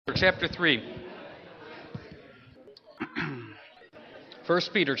chapter 3. 1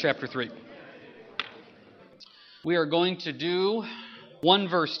 Peter chapter 3. We are going to do one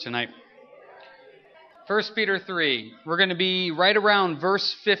verse tonight. 1 Peter 3. We're going to be right around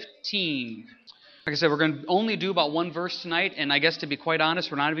verse 15. Like I said, we're going to only do about one verse tonight, and I guess to be quite honest,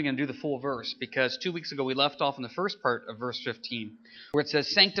 we're not even going to do the full verse, because 2 weeks ago we left off in the first part of verse 15, where it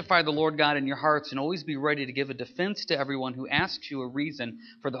says, "Sanctify the Lord God in your hearts, and always be ready to give a defense to everyone who asks you a reason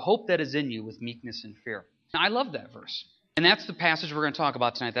for the hope that is in you with meekness and fear." Now, I love that verse. And that's the passage we're going to talk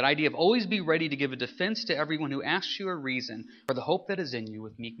about tonight, that idea of always be ready to give a defense to everyone who asks you a reason for the hope that is in you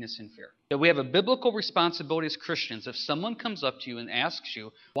with meekness and fear. That we have a biblical responsibility as Christians. If someone comes up to you and asks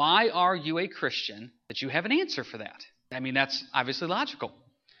you, "Why are you a Christian?" that you have an answer for that. I mean, that's obviously logical.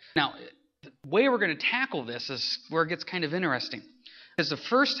 Now, the way we're going to tackle this is where it gets kind of interesting. Because the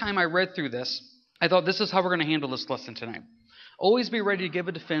first time I read through this, I thought this is how we're going to handle this lesson tonight. Always be ready to give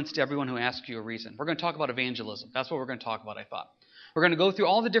a defense to everyone who asks you a reason. We're going to talk about evangelism. That's what we're going to talk about, I thought. We're going to go through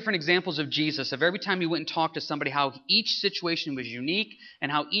all the different examples of Jesus, of every time he went and talked to somebody, how each situation was unique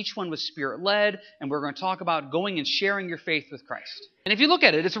and how each one was Spirit-led. And we're going to talk about going and sharing your faith with Christ. And if you look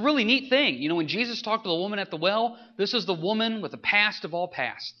at it, it's a really neat thing. You know, when Jesus talked to the woman at the well, this is the woman with the past of all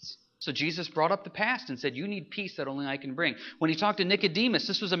pasts. So Jesus brought up the past and said, "You need peace that only I can bring." When he talked to Nicodemus,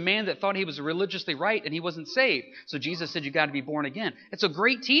 this was a man that thought he was religiously right and he wasn't saved. So Jesus said, "You got to be born again." It's a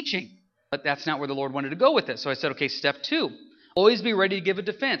great teaching, but that's not where the Lord wanted to go with it. So I said, okay, step 2, always be ready to give a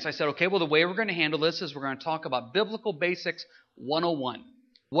defense. I said, okay, well, the way we're going to handle this is we're going to talk about Biblical Basics 101.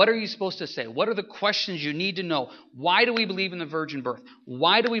 What are you supposed to say? What are the questions you need to know? Why do we believe in the virgin birth?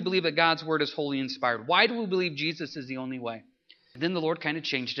 Why do we believe that God's word is wholly inspired? Why do we believe Jesus is the only way? Then the Lord kind of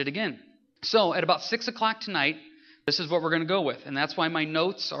changed it again. So at about 6 o'clock tonight, this is what we're going to go with. And that's why my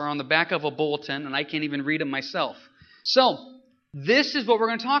notes are on the back of a bulletin, and I can't even read them myself. So this is what we're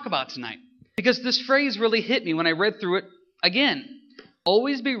going to talk about tonight. Because this phrase really hit me when I read through it again.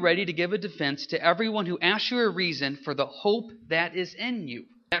 Always be ready to give a defense to everyone who asks you a reason for the hope that is in you.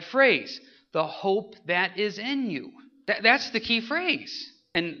 That phrase, the hope that is in you. That's the key phrase.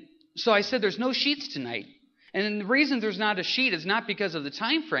 And so I said there's no sheets tonight. And the reason there's not a sheet is not because of the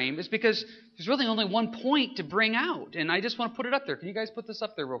time frame. It's because there's really only one point to bring out. And I just want to put it up there. Can you guys put this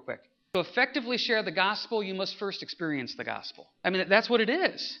up there real quick? To effectively share the gospel, you must first experience the gospel. I mean, that's what it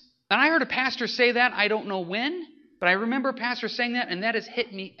is. And I heard a pastor say that. I don't know when, but I remember a pastor saying that, and that has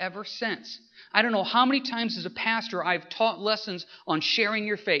hit me ever since. I don't know how many times as a pastor I've taught lessons on sharing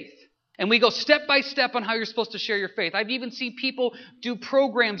your faith. And we go step by step on how you're supposed to share your faith. I've even seen people do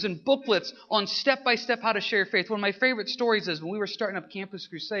programs and booklets on step by step how to share your faith. One of my favorite stories is when we were starting up Campus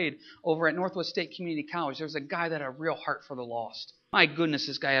Crusade over at Northwest State Community College, there was a guy that had a real heart for the lost. My goodness,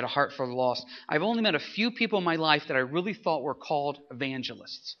 this guy had a heart for the lost. I've only met a few people in my life that I really thought were called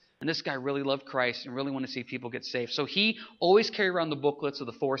evangelists. And this guy really loved Christ and really wanted to see people get saved. So he always carried around the booklets of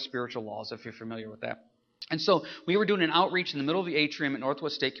the 4 spiritual laws, if you're familiar with that. And so we were doing an outreach in the middle of the atrium at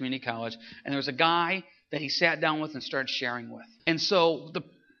Northwest State Community College, and there was a guy that he sat down with and started sharing with. And so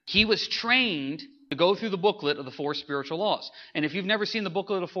he was trained to go through the booklet of the 4 spiritual laws. And if you've never seen the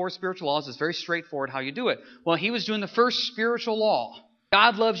booklet of the 4 spiritual laws, it's very straightforward how you do it. Well, he was doing the first spiritual law.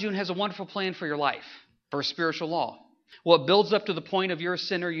 God loves you and has a wonderful plan for your life. First spiritual law. Well, it builds up to the point of you're a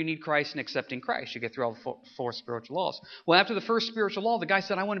sinner, you need Christ, and accepting Christ. You get through all the 4 spiritual laws. Well, after the first spiritual law, the guy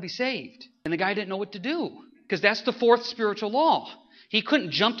said, "I want to be saved." And the guy didn't know what to do, because that's the 4th spiritual law. He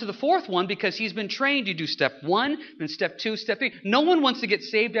couldn't jump to the 4th one because he's been trained to do step 1, then step 2, step 3. No one wants to get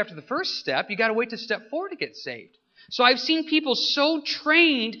saved after the first step. You got to wait to step 4 to get saved. So I've seen people so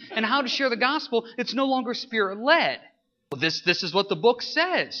trained in how to share the gospel, it's no longer Spirit-led. Well, this is what the book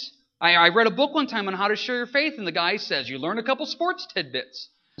says. I read a book one time on how to share your faith, and the guy says you learn a couple sports tidbits.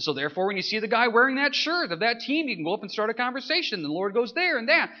 So therefore, when you see the guy wearing that shirt of that team, you can go up and start a conversation. The Lord goes there and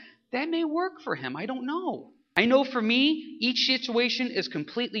that. That may work for him. I don't know. I know for me, each situation is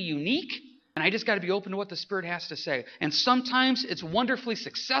completely unique, and I just got to be open to what the Spirit has to say. And sometimes it's wonderfully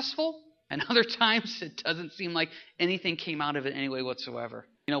successful, and other times it doesn't seem like anything came out of it anyway whatsoever.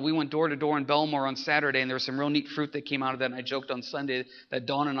 You know, we went door to door in Belmore on Saturday, and there was some real neat fruit that came out of that. And I joked on Sunday that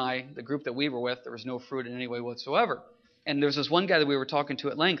Dawn and I, the group that we were with, there was no fruit in any way whatsoever. And there was this one guy that we were talking to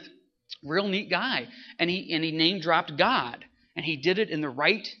at length, real neat guy, and he name dropped God, and he did it in the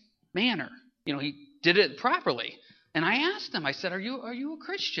right manner. You know, he did it properly. And I asked him, I said, "Are you a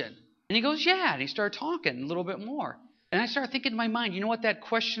Christian?" And he goes, "Yeah." And he started talking a little bit more. And I started thinking in my mind, you know what, that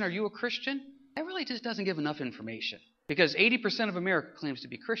question, "Are you a Christian?" that really just doesn't give enough information. Because 80% of America claims to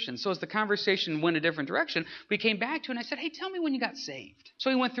be Christian. So as the conversation went a different direction, we came back to it and I said, "Hey, tell me when you got saved." So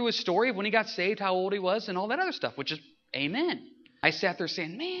he went through his story of when he got saved, how old he was, and all that other stuff, which is amen. I sat there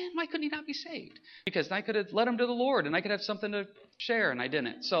saying, man, why couldn't he not be saved? Because I could have led him to the Lord and I could have something to share, and I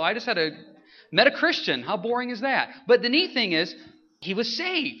didn't. So I just met a Christian. How boring is that? But the neat thing is, he was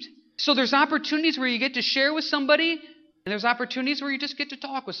saved. So there's opportunities where you get to share with somebody, and there's opportunities where you just get to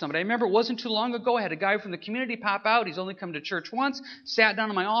talk with somebody. I remember it wasn't too long ago, I had a guy from the community pop out. He's only come to church once, sat down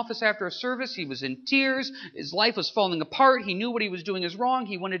in my office after a service. He was in tears. His life was falling apart. He knew what he was doing is wrong.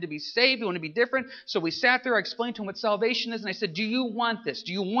 He wanted to be saved. He wanted to be different. So we sat there. I explained to him what salvation is, and I said, do you want this?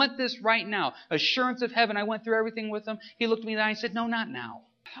 Do you want this right now? Assurance of heaven. I went through everything with him. He looked at me and I said, no, not now.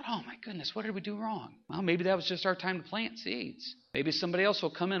 I thought, oh my goodness, what did we do wrong? Well, maybe that was just our time to plant seeds. Maybe somebody else will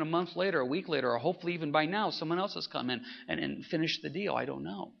come in a month later, a week later, or hopefully even by now someone else has come in and finished the deal. I don't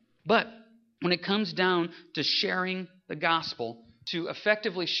know. But when it comes down to sharing the gospel, to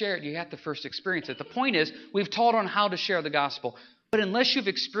effectively share it, you have to first experience it. The point is, we've taught on how to share the gospel. But unless you've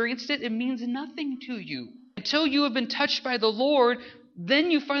experienced it, it means nothing to you. Until you have been touched by the Lord,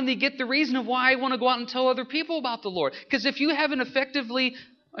 then you finally get the reason of why I want to go out and tell other people about the Lord. Because if you haven't effectively,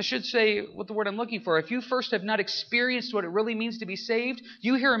 I should say what the word I'm looking for, if you first have not experienced what it really means to be saved,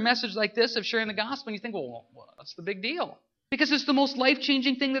 you hear a message like this of sharing the gospel and you think, well, what's the big deal? Because it's the most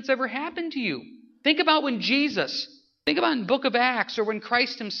life-changing thing that's ever happened to you. Think about in the book of Acts, or when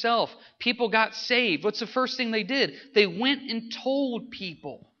Christ himself, people got saved. What's the first thing they did? They went and told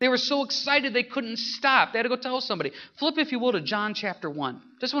people. They were so excited they couldn't stop. They had to go tell somebody. Flip, if you will, to John chapter 1.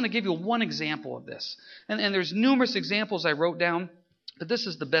 Just want to give you one example of this. And there's numerous examples I wrote down, but this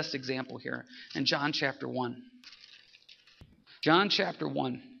is the best example here in John chapter 1. John chapter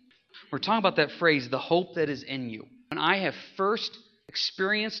 1. We're talking about that phrase, the hope that is in you. When I have first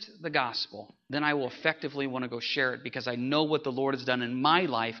experienced the gospel, then I will effectively want to go share it because I know what the Lord has done in my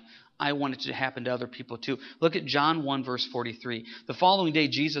life. I want it to happen to other people too. Look at John 1 verse 43. The following day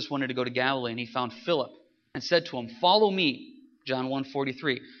Jesus wanted to go to Galilee, and he found Philip and said to him, follow me. John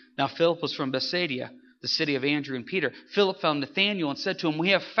 1:43. Now Philip was from Bethsaida, the city of Andrew and Peter. Philip found Nathanael and said to him, we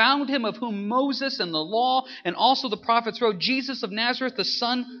have found him of whom Moses and the law and also the prophets wrote, Jesus of Nazareth, the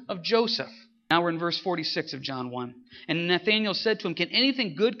son of Joseph. Now we're in verse 46 of John 1. And Nathanael said to him, can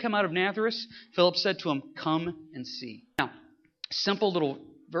anything good come out of Nazareth? Philip said to him, come and see. Now, simple little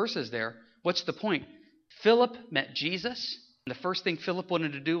verses there. What's the point? Philip met Jesus, and the first thing Philip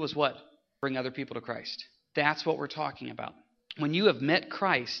wanted to do was what? Bring other people to Christ. That's what we're talking about. When you have met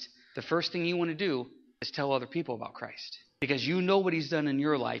Christ, the first thing you want to do is tell other people about Christ. Because you know what he's done in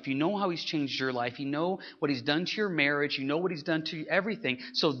your life. You know how he's changed your life. You know what he's done to your marriage. You know what he's done to everything.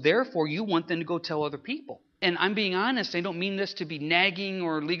 So therefore, you want them to go tell other people. And I'm being honest. I don't mean this to be nagging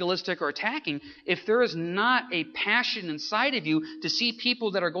or legalistic or attacking. If there is not a passion inside of you to see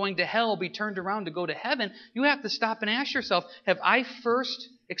people that are going to hell be turned around to go to heaven, you have to stop and ask yourself, have I first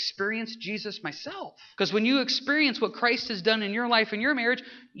experienced Jesus myself? Because when you experience what Christ has done in your life and your marriage,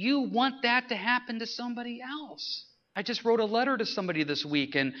 you want that to happen to somebody else. I just wrote a letter to somebody this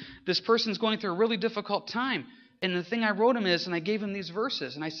week, and this person's going through a really difficult time. And the thing I wrote him is, and I gave him these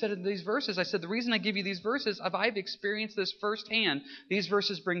verses, and I said in these verses, I said, the reason I give you these verses, I've experienced this firsthand. These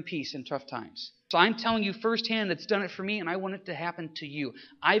verses bring peace in tough times. So I'm telling you firsthand that's done it for me, and I want it to happen to you.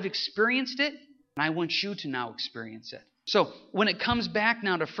 I've experienced it, and I want you to now experience it. So when it comes back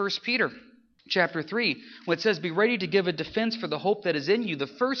now to 1 Peter chapter 3, when it says, be ready to give a defense for the hope that is in you, the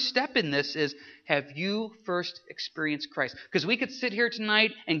first step in this is, have you first experienced Christ? Because we could sit here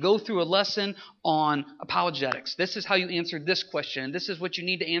tonight and go through a lesson on apologetics. This is how you answer this question, and this is what you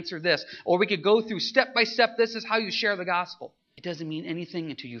need to answer this. Or we could go through step by step, this is how you share the gospel. It doesn't mean anything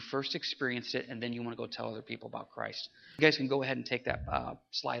until you first experienced it, and then you want to go tell other people about Christ. You guys can go ahead and take that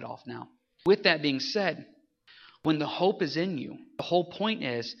slide off now. With that being said, when the hope is in you, the whole point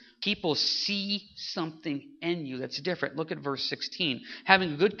is people see something in you that's different. Look at verse 16.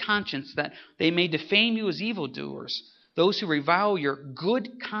 Having a good conscience that they may defame you as evildoers. Those who revile your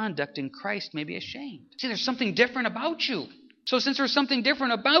good conduct in Christ may be ashamed. See, there's something different about you. So since there's something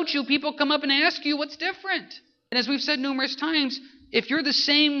different about you, people come up and ask you what's different. And as we've said numerous times, if you're the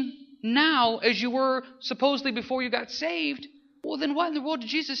same now as you were supposedly before you got saved, well, then what in the world did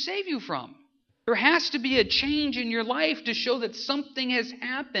Jesus save you from? There has to be a change in your life to show that something has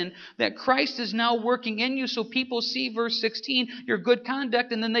happened, that Christ is now working in you. So people see verse 16, your good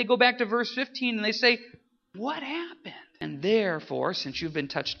conduct, and then they go back to verse 15 and they say, what happened? And therefore, since you've been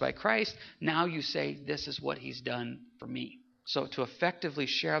touched by Christ, now you say, this is what he's done for me. So to effectively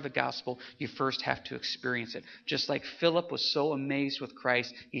share the gospel, you first have to experience it. Just like Philip was so amazed with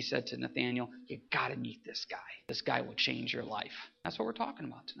Christ, he said to Nathanael, you got to meet this guy. This guy will change your life. That's what we're talking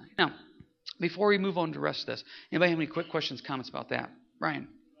about tonight. Now, before we move on to the rest of this, anybody have any quick questions, comments about that? Ryan?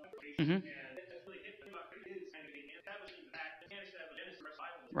 Mm-hmm.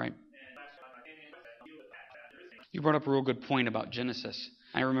 Right. You brought up a real good point about Genesis.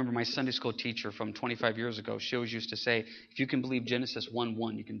 I remember my Sunday school teacher from 25 years ago. She always used to say, if you can believe Genesis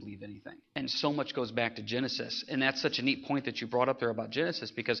 1:1, you can believe anything. And so much goes back to Genesis. And that's such a neat point that you brought up there about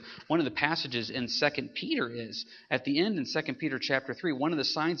Genesis, because one of the passages in 2 Peter is, at the end in 2 Peter chapter 3, one of the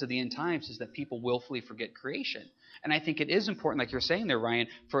signs of the end times is that people willfully forget creation. And I think it is important, like you're saying there, Ryan,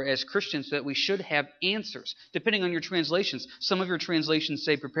 for as Christians that we should have answers, depending on your translations. Some of your translations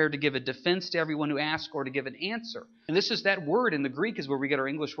say prepared to give a defense to everyone who asks, or to give an answer. And this is that word in the Greek is where we get our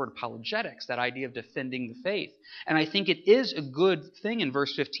English word apologetics, that idea of defending the faith. And I think it is a good thing in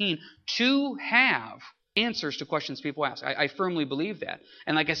verse 15 to have answers to questions people ask. I firmly believe that.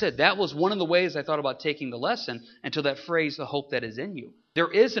 And like I said, that was one of the ways I thought about taking the lesson, until that phrase, the hope that is in you. There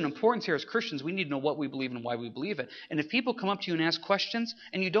is an importance here as Christians. We need to know what we believe and why we believe it. And if people come up to you and ask questions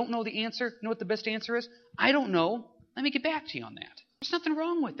and you don't know the answer, you know what the best answer is? I don't know. Let me get back to you on that. There's nothing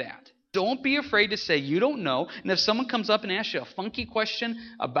wrong with that. Don't be afraid to say you don't know. And if someone comes up and asks you a funky question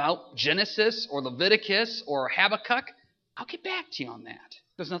about Genesis or Leviticus or Habakkuk, I'll get back to you on that.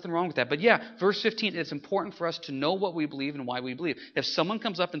 There's nothing wrong with that. But yeah, verse 15, it's important for us to know what we believe and why we believe. If someone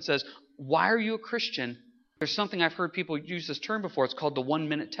comes up and says, why are you a Christian? There's something I've heard people use this term before. It's called the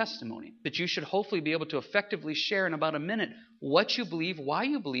 1-minute testimony. That you should hopefully be able to effectively share in about a minute what you believe, why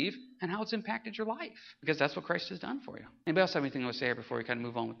you believe, and how it's impacted your life. Because that's what Christ has done for you. Anybody else have anything to say here before we kind of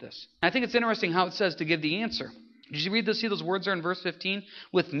move on with this? I think it's interesting how it says to give the answer. Did you read this? See those words there in verse 15?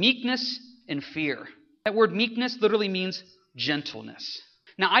 With meekness and fear. That word meekness literally means gentleness.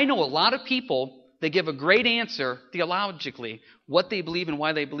 Now, I know a lot of people, they give a great answer theologically, what they believe and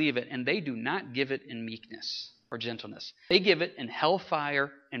why they believe it, and they do not give it in meekness or gentleness. They give it in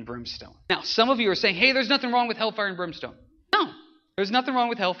hellfire and brimstone. Now, some of you are saying, hey, there's nothing wrong with hellfire and brimstone. No, there's nothing wrong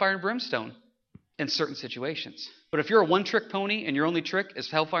with hellfire and brimstone in certain situations. But if you're a one-trick pony and your only trick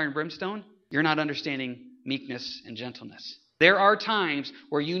is hellfire and brimstone, you're not understanding meekness and gentleness. There are times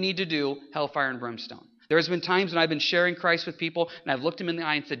where you need to do hellfire and brimstone. There's been times when I've been sharing Christ with people, and I've looked them in the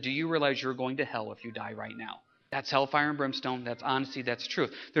eye and said, do you realize you're going to hell if you die right now? That's hellfire and brimstone. That's honesty. That's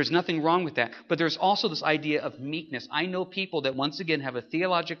truth. There's nothing wrong with that. But there's also this idea of meekness. I know people that, once again, have a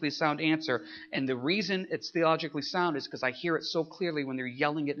theologically sound answer, and the reason it's theologically sound is because I hear it so clearly when they're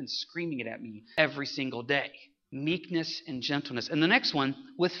yelling it and screaming it at me every single day. Meekness and gentleness. And the next one,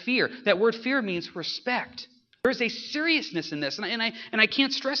 with fear. That word fear means respect. There's a seriousness in this, and I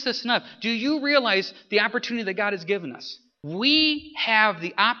can't stress this enough. Do you realize the opportunity that God has given us? We have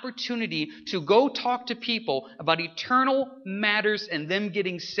the opportunity to go talk to people about eternal matters and them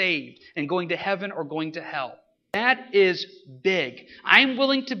getting saved and going to heaven or going to hell. That is big. I'm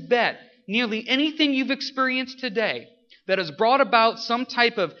willing to bet nearly anything you've experienced today that has brought about some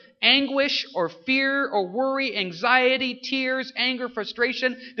type of anguish or fear or worry, anxiety, tears, anger,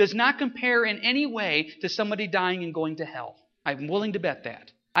 frustration does not compare in any way to somebody dying and going to hell. I'm willing to bet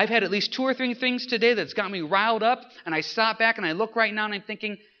that. I've had at least 2 or 3 things today that's got me riled up, and I stop back and I look right now and I'm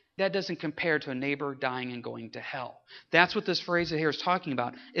thinking, that doesn't compare to a neighbor dying and going to hell. That's what this phrase here is talking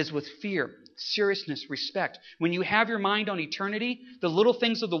about, is with fear, seriousness, respect. When you have your mind on eternity, the little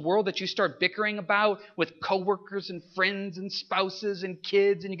things of the world that you start bickering about with coworkers and friends and spouses and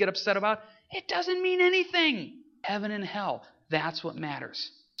kids and you get upset about, it doesn't mean anything. Heaven and hell, that's what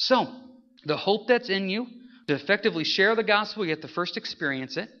matters. So, the hope that's in you, to effectively share the gospel, you have to first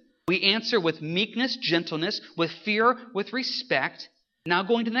experience it. We answer with meekness, gentleness, with fear, with respect. Now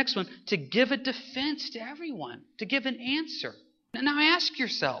going to the next one, to give a defense to everyone, to give an answer. Now ask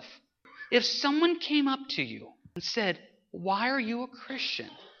yourself, if someone came up to you and said, why are you a Christian?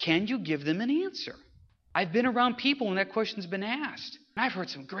 Can you give them an answer? I've been around people when that question's been asked, and I've heard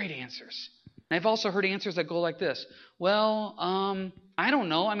some great answers. And I've also heard answers that go like this. Well, I don't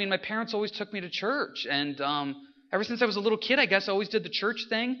know. I mean, my parents always took me to church, and ever since I was a little kid, I guess I always did the church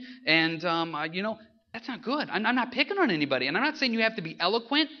thing, and, that's not good. I'm not picking on anybody. And I'm not saying you have to be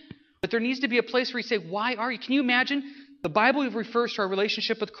eloquent, but there needs to be a place where you say, why are you? Can you imagine? The Bible refers to our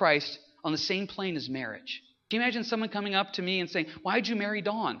relationship with Christ on the same plane as marriage. Can you imagine someone coming up to me and saying, why'd you marry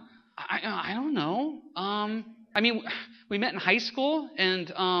Dawn? I don't know. We met in high school,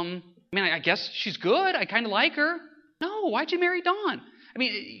 and I guess she's good. I kind of like her. No, why'd you marry Dawn?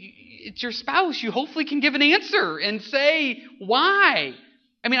 It's your spouse. You hopefully can give an answer and say, why?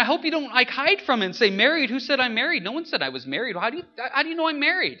 I hope you don't hide from it and say, married? Who said I'm married? No one said I was married. How do you know I'm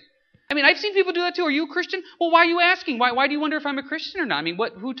married? I've seen people do that too. Are you a Christian? Well, why are you asking? Why do you wonder if I'm a Christian or not?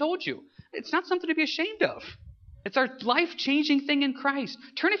 Who told you? It's not something to be ashamed of. It's our life-changing thing in Christ.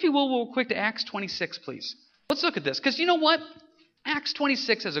 Turn, if you will, real quick to Acts 26, please. Let's look at this. Because you know what? Acts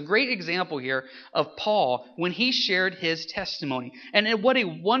 26 is a great example here of Paul when he shared his testimony. And what a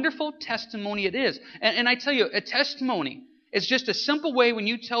wonderful testimony it is. And I tell you, a testimony is just a simple way when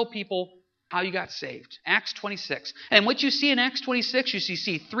you tell people how you got saved. Acts 26. And what you see in Acts 26, you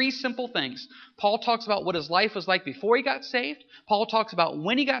see three simple things. Paul talks about what his life was like before he got saved. Paul talks about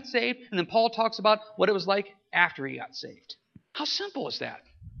when he got saved. And then Paul talks about what it was like after he got saved. How simple is that?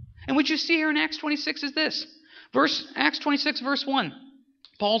 And what you see here in Acts 26 is this. Acts 26, verse 1.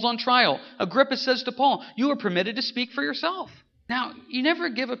 Paul's on trial. Agrippa says to Paul, you are permitted to speak for yourself. Now, you never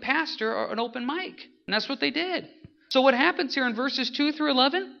give a pastor an open mic. And that's what they did. So what happens here in verses 2 through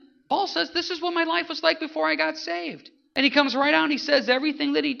 11? Paul says, this is what my life was like before I got saved. And he comes right out and he says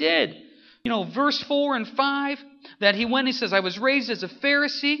everything that he did. Verse 4 and 5, that he says, I was raised as a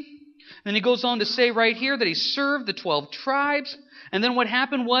Pharisee. Then he goes on to say right here that he served the 12 tribes. And then what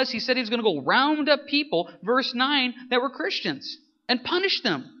happened was he said he was going to go round up people, verse 9, that were Christians and punish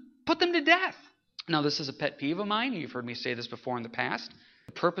them, put them to death. Now, this is a pet peeve of mine. You've heard me say this before in the past.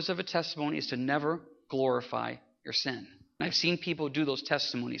 The purpose of a testimony is to never glorify your sin. And I've seen people do those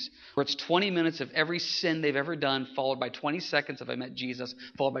testimonies where it's 20 minutes of every sin they've ever done, followed by 20 seconds if I met Jesus,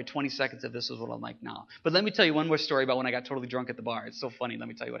 followed by 20 seconds of this is what I'm like now. But let me tell you one more story about when I got totally drunk at the bar. It's so funny. Let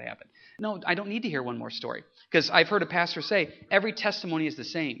me tell you what happened. No, I don't need to hear one more story. Because I've heard a pastor say, every testimony is the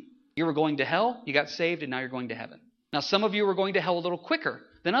same. You were going to hell, you got saved, and now you're going to heaven. Now, some of you were going to hell a little quicker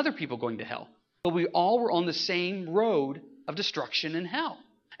than other people going to hell. But we all were on the same road of destruction and hell.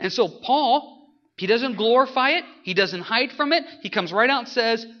 And so Paul, he doesn't glorify it. He doesn't hide from it. He comes right out and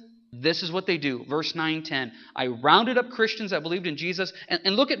says, this is what they do. Verse 9, 10. I rounded up Christians that believed in Jesus.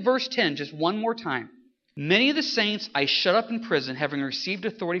 And look at verse 10 just one more time. Many of the saints I shut up in prison, having received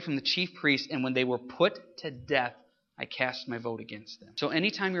authority from the chief priest, and when they were put to death, I cast my vote against them. So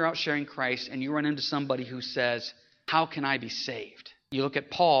anytime you're out sharing Christ and you run into somebody who says, how can I be saved? You look at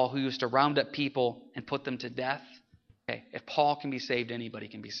Paul, who used to round up people and put them to death. Okay, if Paul can be saved, anybody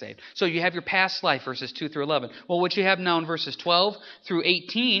can be saved. So you have your past life, verses 2 through 11. Well, what you have now in verses 12 through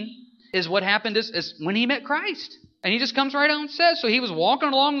 18 is what happened is when he met Christ. And he just comes right out and says, so he was walking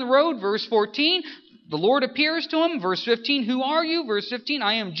along the road, verse 14. The Lord appears to him, verse 15. Who are you? Verse 15.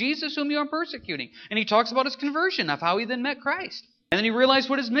 I am Jesus whom you are persecuting. And he talks about his conversion, of how he then met Christ. And then he realized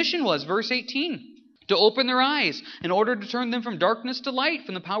what his mission was, verse 18. To open their eyes, in order to turn them from darkness to light,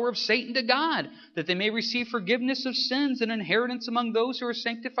 from the power of Satan to God, that they may receive forgiveness of sins and inheritance among those who are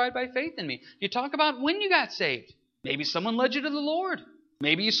sanctified by faith in me. You talk about when you got saved. Maybe someone led you to the Lord.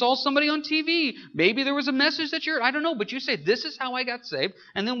 Maybe you saw somebody on TV. Maybe there was a message that I don't know, but you say, this is how I got saved.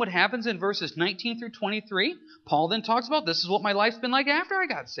 And then what happens in verses 19 through 23, Paul then talks about, this is what my life's been like after I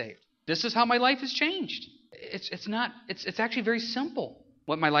got saved. This is how my life has changed. It's actually very simple.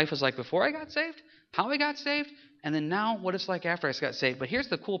 What my life was like before I got saved, how I got saved, and then now what it's like after I got saved. But here's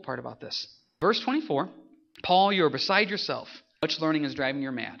the cool part about this. Verse 24, Paul, you are beside yourself. Much learning is driving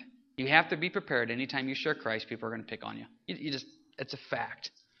you mad. You have to be prepared. Anytime you share Christ, people are going to pick on you. It's a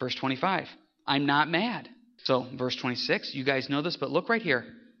fact. Verse 25, I'm not mad. So verse 26, you guys know this, but look right here.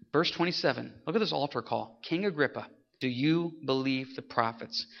 Verse 27, look at this altar call. King Agrippa, do you believe the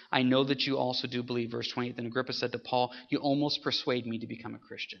prophets? I know that you also do believe. Verse 28, then Agrippa said to Paul, you almost persuade me to become a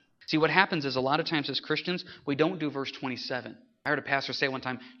Christian. See, what happens is a lot of times as Christians, we don't do verse 27. I heard a pastor say one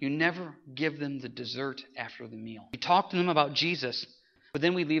time, you never give them the dessert after the meal. You talk to them about Jesus, but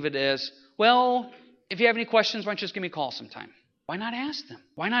then we leave it as, well, if you have any questions, why don't you just give me a call sometime? Why not ask them?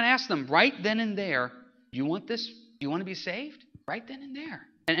 Why not ask them right then and there, you want this? Do you want to be saved? Right then and there.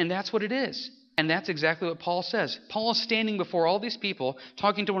 And that's what it is. And that's exactly what Paul says. Paul is standing before all these people,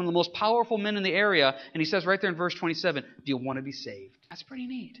 talking to one of the most powerful men in the area, and he says right there in verse 27, do you want to be saved? That's pretty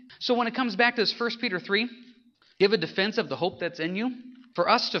neat. So when it comes back to this 1 Peter 3, give a defense of the hope that's in you. For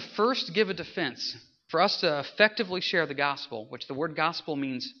us to first give a defense, for us to effectively share the gospel, which the word gospel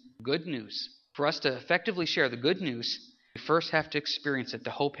means good news. For us to effectively share the good news, we first have to experience it.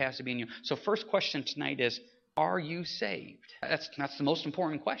 The hope has to be in you. So first question tonight is, are you saved? That's the most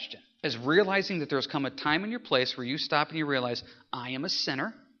important question, is realizing that there's come a time in your place where you stop and you realize, I am a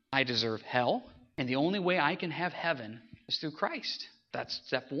sinner, I deserve hell, and the only way I can have heaven is through Christ. That's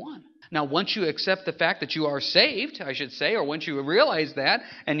step one. Now, once you accept the fact that you are saved, I should say, or once you realize that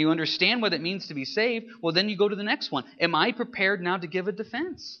and you understand what it means to be saved, well, then you go to the next one. Am I prepared now to give a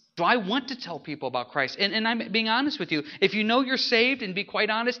defense? Do I want to tell people about Christ? And I'm being honest with you. If you know you're saved, and be quite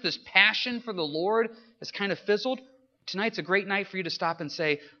honest, this passion for the Lord has kind of fizzled, tonight's a great night for you to stop and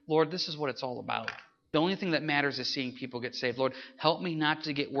say, Lord, this is what it's all about. The only thing that matters is seeing people get saved. Lord, help me not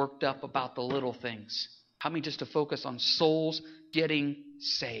to get worked up about the little things. Help me just to focus on souls getting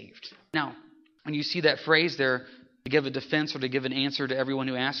saved. Now, when you see that phrase there, to give a defense or to give an answer to everyone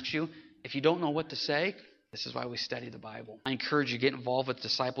who asks you. If you don't know what to say, this is why we study the Bible. I encourage you to get involved with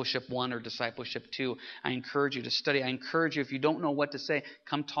Discipleship 1 or Discipleship 2. I encourage you to study. I encourage you, if you don't know what to say,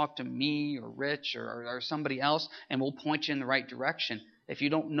 come talk to me or Rich or somebody else, and we'll point you in the right direction. If you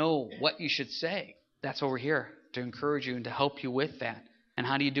don't know what you should say, that's why we're here, to encourage you and to help you with that. And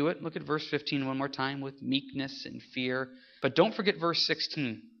how do you do it? Look at verse 15 one more time, with meekness and fear. But don't forget verse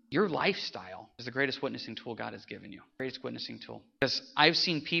 16. Your lifestyle is the greatest witnessing tool God has given you. Greatest witnessing tool. Because I've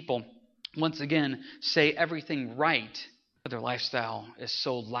seen people, once again, say everything right, but their lifestyle is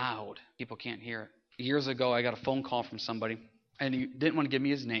so loud, people can't hear it. Years ago, I got a phone call from somebody, and he didn't want to give me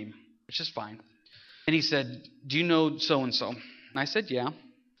his name, which is fine. And he said, do you know so-and-so? And I said, yeah. And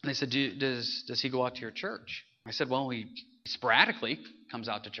they said, does he go out to your church? I said, well, he sporadically comes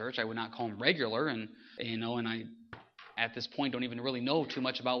out to church. I would not call him regular, and I, at this point, don't even really know too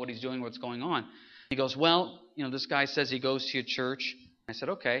much about what he's doing, what's going on. He goes, well, this guy says he goes to your church. I said,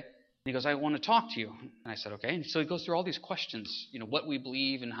 okay. And he goes, I want to talk to you. And I said, okay. And so he goes through all these questions, what we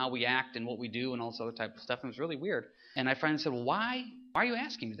believe and how we act and what we do and all this other type of stuff. And it was really weird. And I finally said, well, why are you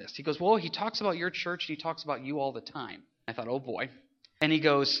asking me this? He goes, well, he talks about your church and he talks about you all the time. I thought, oh boy. And he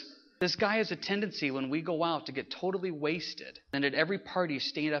goes, this guy has a tendency when we go out to get totally wasted. And at every party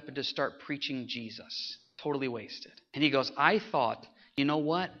stand up and just start preaching Jesus. Totally wasted. And he goes, I thought, you know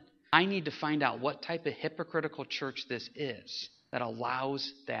what? I need to find out what type of hypocritical church this is that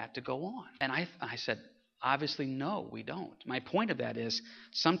allows that to go on. And I said, obviously, no, we don't. My point of that is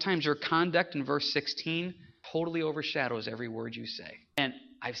sometimes your conduct in verse 16 totally overshadows every word you say. And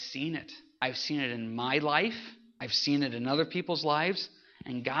I've seen it. I've seen it in my life. I've seen it in other people's lives.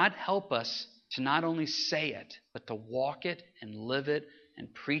 And God help us to not only say it, but to walk it and live it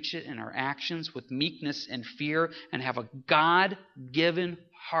and preach it in our actions with meekness and fear and have a God-given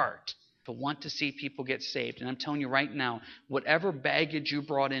heart to want to see people get saved. And I'm telling you right now, whatever baggage you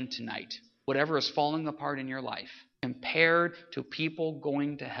brought in tonight, whatever is falling apart in your life, compared to people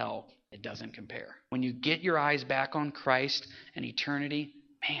going to hell, it doesn't compare. When you get your eyes back on Christ and eternity,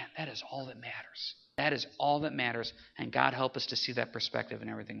 man, that is all that matters. That is all that matters. And God help us to see that perspective in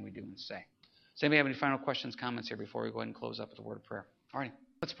everything we do and say. Does anybody have any final questions, comments here before we go ahead and close up with a word of prayer? All right,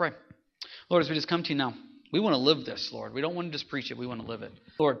 let's pray. Lord, as we just come to you now, we want to live this, Lord. We don't want to just preach it. We want to live it.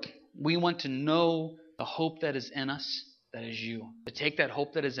 Lord, we want to know the hope that is in us, that is you. To take that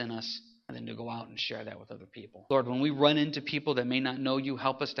hope that is in us and then to go out and share that with other people. Lord, when we run into people that may not know you,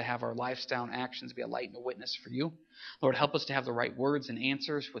 help us to have our lifestyle and actions be a light and a witness for you. Lord, help us to have the right words and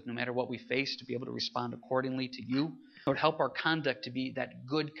answers with no matter what we face, to be able to respond accordingly to you. Lord, help our conduct to be that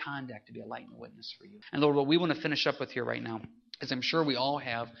good conduct, to be a light and a witness for you. And Lord, what we want to finish up with here right now, as I'm sure we all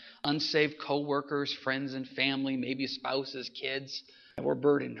have unsaved co-workers, friends and family, maybe spouses, kids that we're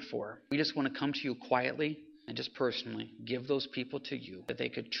burdened for. We just want to come to you quietly and just personally give those people to you that they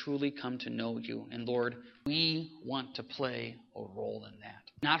could truly come to know you. And Lord, we want to play a role in that.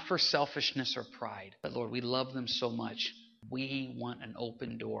 Not for selfishness or pride, but Lord, we love them so much. We want an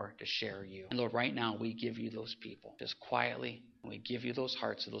open door to share you. And Lord, right now we give you those people just quietly. And we give you those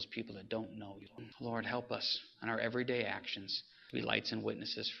hearts of those people that don't know you. Lord, help us in our everyday actions to be lights and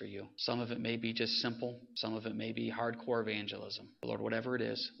witnesses for you. Some of it may be just simple. Some of it may be hardcore evangelism. But Lord, whatever it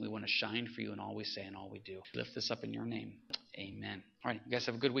is, we want to shine for you in all we say and all we do. Lift this up in your name. Amen. All right, you guys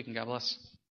have a good week and God bless.